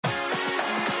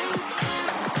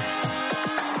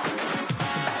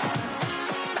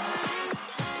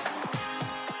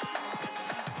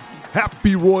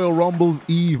Happy Royal Rumble's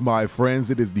Eve, my friends.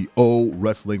 It is the O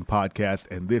Wrestling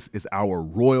Podcast, and this is our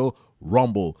Royal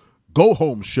Rumble Go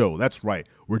Home Show. That's right.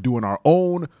 We're doing our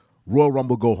own Royal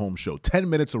Rumble Go Home Show. 10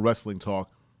 minutes of wrestling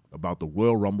talk about the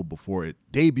Royal Rumble before it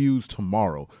debuts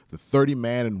tomorrow. The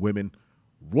 30-man and women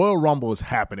Royal Rumble is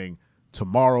happening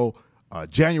tomorrow,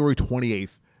 January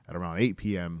 28th at around 8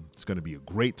 p.m. It's going to be a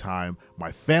great time.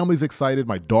 My family's excited.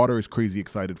 My daughter is crazy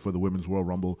excited for the Women's Royal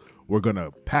Rumble. We're going to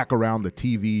pack around the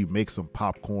TV, make some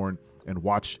popcorn, and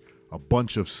watch a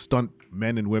bunch of stunt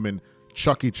men and women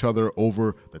chuck each other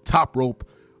over the top rope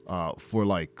for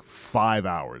like 5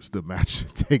 hours. The match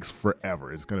takes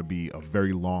forever. It's going to be a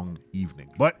very long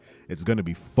evening, but it's going to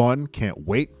be fun. Can't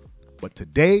wait. But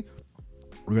today,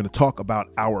 we're going to talk about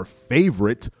our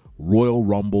favorite Royal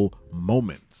Rumble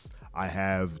moments. I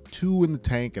have 2 in the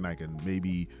tank, and I can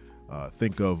maybe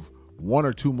think of 1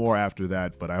 or 2 more after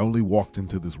that, but I only walked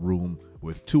into this room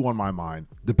with 2 on my mind.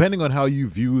 Depending on how you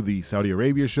view the Saudi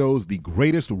Arabia shows, the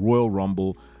greatest Royal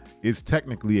Rumble is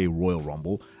technically a Royal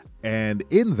Rumble, and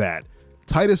in that,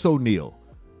 Titus O'Neil,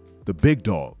 the big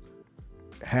dog,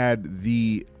 had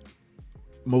the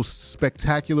most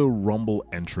spectacular Rumble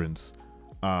entrance,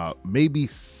 maybe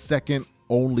second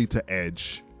only to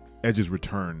Edge's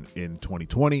return in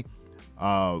 2020,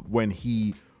 when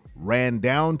he ran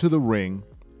down to the ring,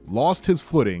 lost his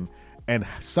footing, and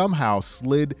somehow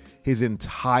slid his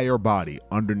entire body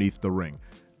underneath the ring.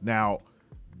 Now,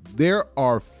 there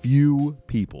are few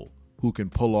people who can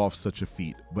pull off such a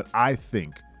feat, but I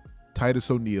think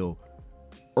Titus O'Neil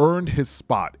earned his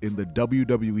spot in the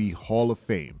WWE Hall of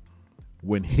Fame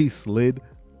when he slid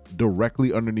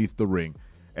directly underneath the ring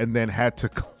and then had to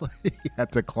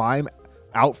climb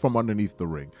out from underneath the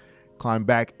ring, climb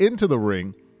back into the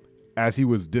ring as he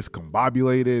was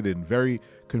discombobulated and very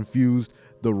confused.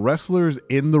 The wrestlers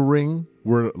in the ring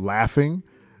were laughing.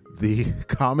 The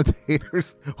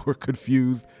commentators were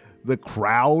confused. The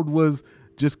crowd was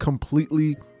just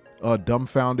completely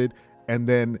dumbfounded. And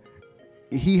then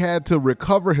he had to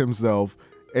recover himself,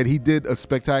 and he did a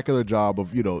spectacular job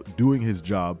of, doing his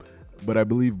job. But I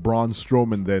believe Braun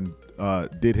Strowman then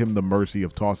did him the mercy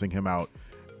of tossing him out.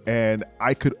 And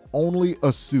I can only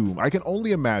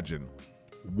imagine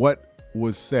what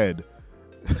was said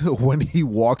when he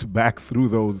walked back through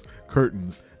those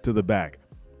curtains to the back.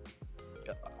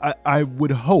 I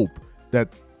would hope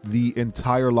that the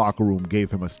entire locker room gave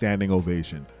him a standing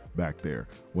ovation back there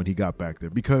when he got back there,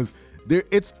 because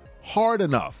it's hard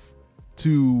enough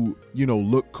to,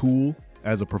 look cool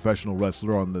as a professional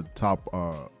wrestler on the top,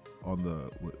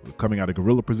 coming out of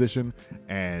gorilla position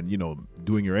and,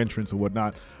 doing your entrance and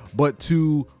whatnot, but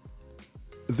to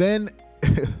then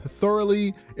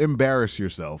thoroughly embarrass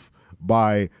yourself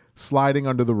by sliding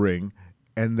under the ring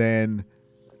and then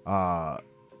not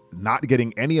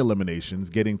getting any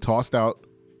eliminations, getting tossed out,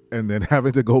 and then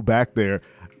having to go back there,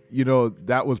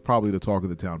 that was probably the talk of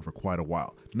the town for quite a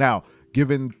while. Now,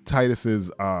 given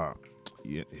Titus's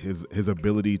his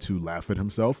ability to laugh at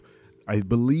himself, I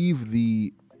believe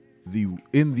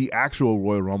in the actual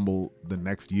Royal Rumble the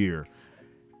next year,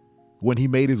 when he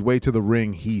made his way to the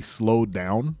ring, he slowed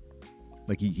down.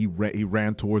 Like he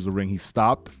ran towards the ring. He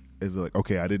stopped. It's like,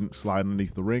 okay, I didn't slide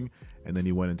underneath the ring. And then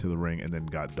he went into the ring and then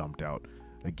got dumped out.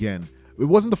 Again, it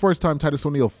wasn't the first time Titus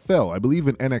O'Neil fell. I believe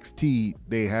in NXT,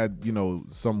 they had,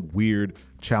 some weird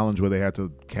challenge where they had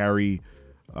to carry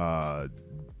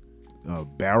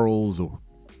barrels or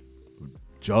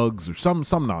jugs or some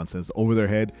nonsense over their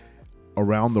head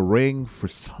around the ring for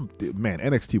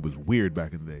NXT was weird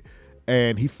back in the day.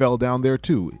 And he fell down there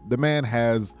too. The man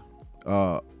has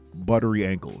buttery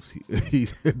ankles. He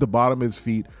the bottom of his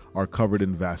feet are covered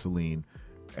in Vaseline,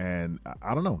 and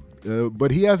I don't know, but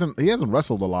he hasn't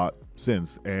wrestled a lot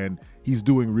since, and he's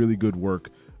doing really good work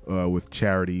with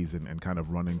charities and kind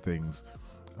of running things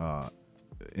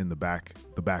in the back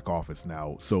office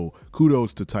now. So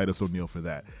kudos to Titus O'Neil for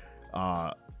that.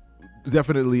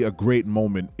 Definitely a great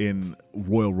moment in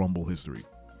Royal Rumble history.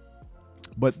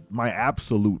 But my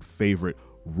absolute favorite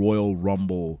Royal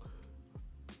Rumble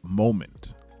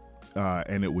moment,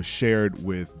 and it was shared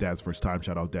with Dad's First Time,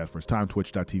 shout out Dad's First Time,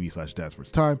 twitch.tv/Dad's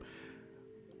First Time,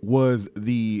 was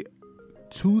the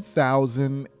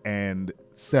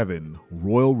 2007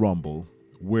 Royal Rumble,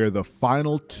 where the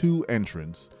final 2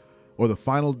 entrants, or the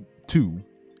final 2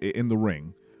 in the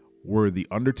ring, were The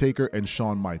Undertaker and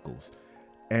Shawn Michaels.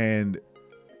 And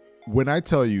when I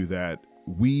tell you that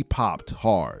we popped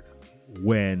hard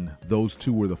when those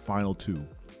 2 were the final 2,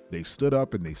 they stood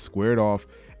up and they squared off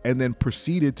and then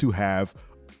proceeded to have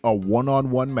a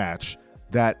one-on-one match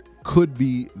that could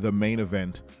be the main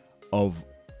event of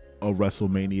a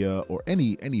WrestleMania or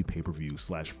any pay-per-view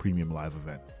 / premium live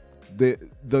event.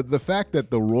 the fact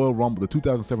that the Royal Rumble, the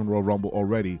 2007 Royal Rumble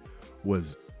already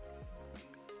was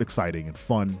exciting and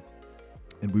fun,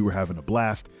 and we were having a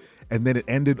blast. And then it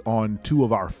ended on two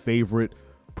of our favorite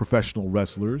professional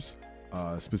wrestlers,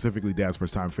 specifically Dad's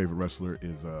first time favorite wrestler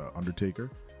is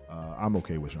Undertaker. I'm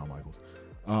okay with Shawn Michaels.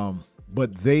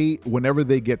 But whenever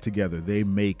they get together, they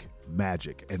make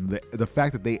magic. And the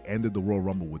fact that they ended the Royal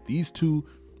Rumble with these two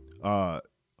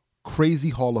crazy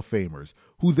Hall of Famers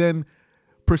who then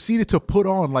proceeded to put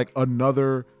on like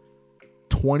another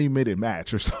 20-minute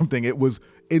match or something. It was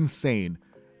insane.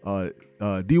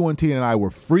 D1T and I were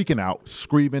freaking out,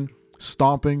 screaming,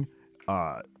 stomping.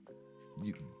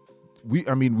 We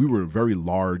were very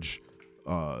large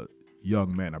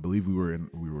young men. I believe we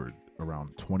were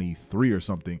around 23 or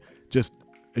something. Just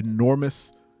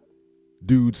enormous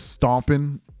dudes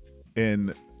stomping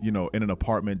in an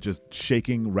apartment, just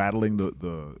shaking, rattling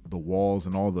the walls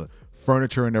and all the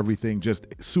furniture and everything. Just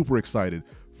super excited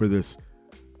for this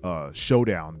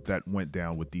showdown that went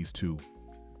down with these two.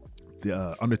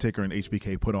 The Undertaker and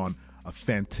HBK put on a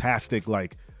fantastic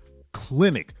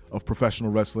clinic of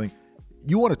professional wrestling.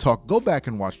 You want to talk? Go back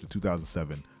and watch the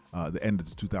 2007, the end of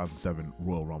the 2007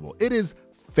 Royal Rumble. It is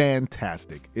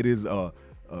fantastic. It is a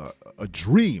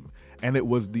dream, and it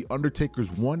was the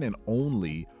Undertaker's one and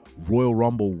only Royal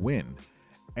Rumble win,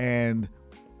 and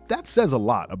that says a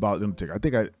lot about Undertaker.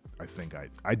 I think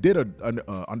I did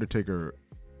a Undertaker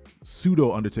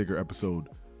pseudo Undertaker episode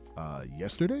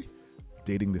yesterday,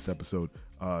 dating this episode,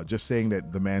 just saying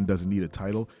that the man doesn't need a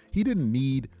title. He didn't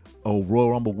need a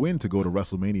Royal Rumble win to go to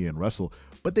WrestleMania and wrestle,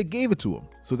 but they gave it to him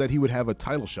so that he would have a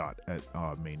title shot at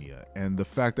Mania. And the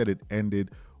fact that it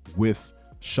ended with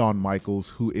Shawn Michaels,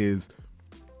 who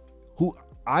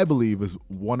I believe is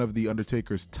one of the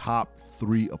Undertaker's top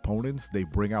 3 opponents. They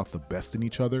bring out the best in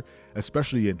each other,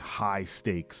 especially in high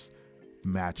stakes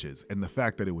matches. And the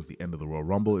fact that it was the end of the Royal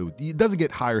Rumble, it doesn't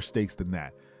get higher stakes than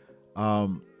that.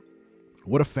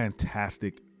 What a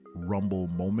fantastic Rumble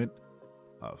moment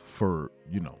for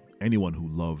anyone who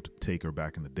loved Taker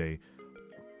back in the day,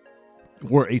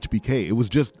 or HBK. It was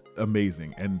just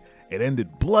amazing, and it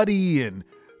ended bloody, and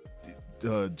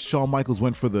Shawn Michaels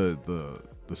went for the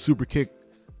super kick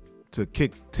to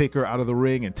kick Taker out of the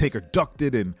ring, and Taker ducked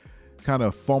it and kind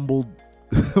of fumbled,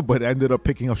 but ended up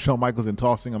picking up Shawn Michaels and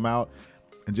tossing him out,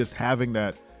 and just having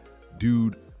that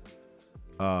dude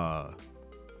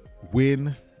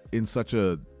win in such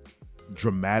a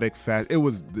dramatic fashion.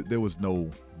 There was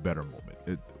no better moment.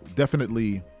 It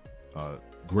definitely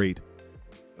great,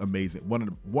 amazing.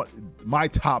 My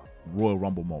top Royal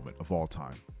Rumble moment of all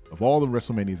time. Of all the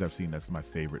WrestleManias I've seen, that's my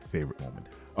favorite moment.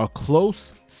 A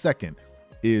close second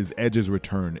is Edge's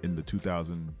return in the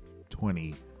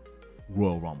 2020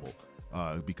 Royal Rumble,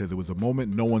 because it was a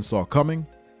moment no one saw coming.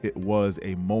 It was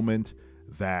a moment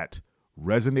that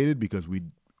resonated because we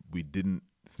didn't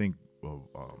think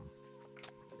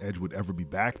Edge would ever be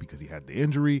back because he had the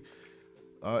injury.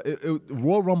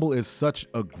 Royal Rumble is such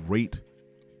a great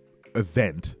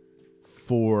event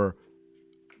for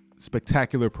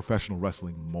spectacular professional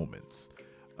wrestling moments.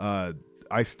 I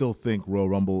still think Royal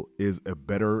Rumble is a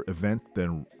better event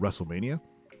than WrestleMania,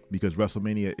 because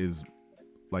WrestleMania is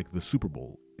like the Super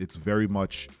Bowl. It's very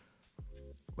much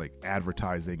like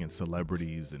advertising and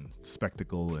celebrities and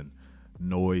spectacle and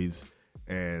noise,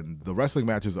 and the wrestling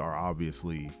matches are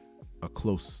obviously a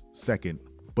close second,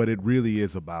 but it really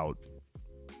is about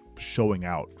showing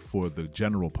out for the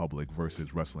general public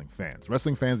versus wrestling fans.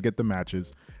 Wrestling fans get the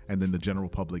matches, and then the general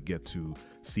public get to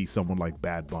see someone like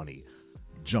Bad Bunny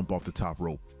jump off the top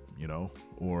rope,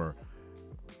 or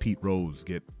Pete Rose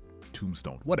get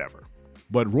tombstone, whatever.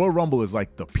 But Royal Rumble is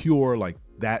like the pure,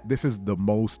 that. This is the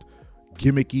most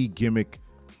gimmick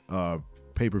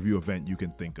pay-per-view event you can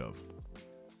think of,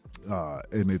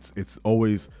 and it's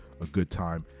always a good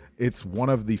time. It's one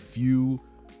of the few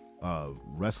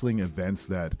wrestling events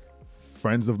that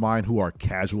friends of mine who are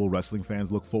casual wrestling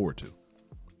fans look forward to.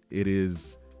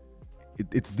 It's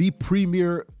the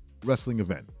premier wrestling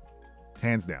event,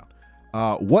 hands down.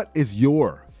 What is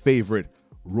your favorite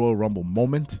Royal Rumble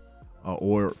moment,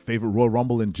 or favorite Royal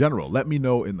Rumble in general? Let me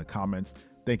know in the comments.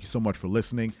 Thank you so much for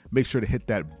listening. Make sure to hit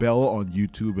that bell on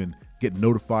YouTube and get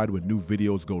notified when new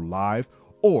videos go live,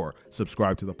 or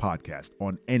subscribe to the podcast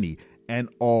on any and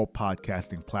all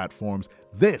podcasting platforms.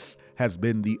 This has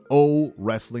been the O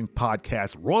Wrestling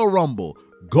Podcast Royal Rumble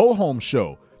Go Home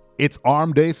Show. It's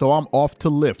arm day, so I'm off to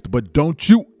lift, but don't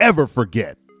you ever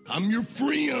forget, I'm your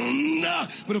friend,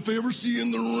 but if I ever see you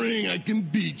in the ring, I can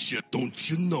beat you. Don't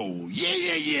you know?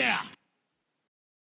 Yeah.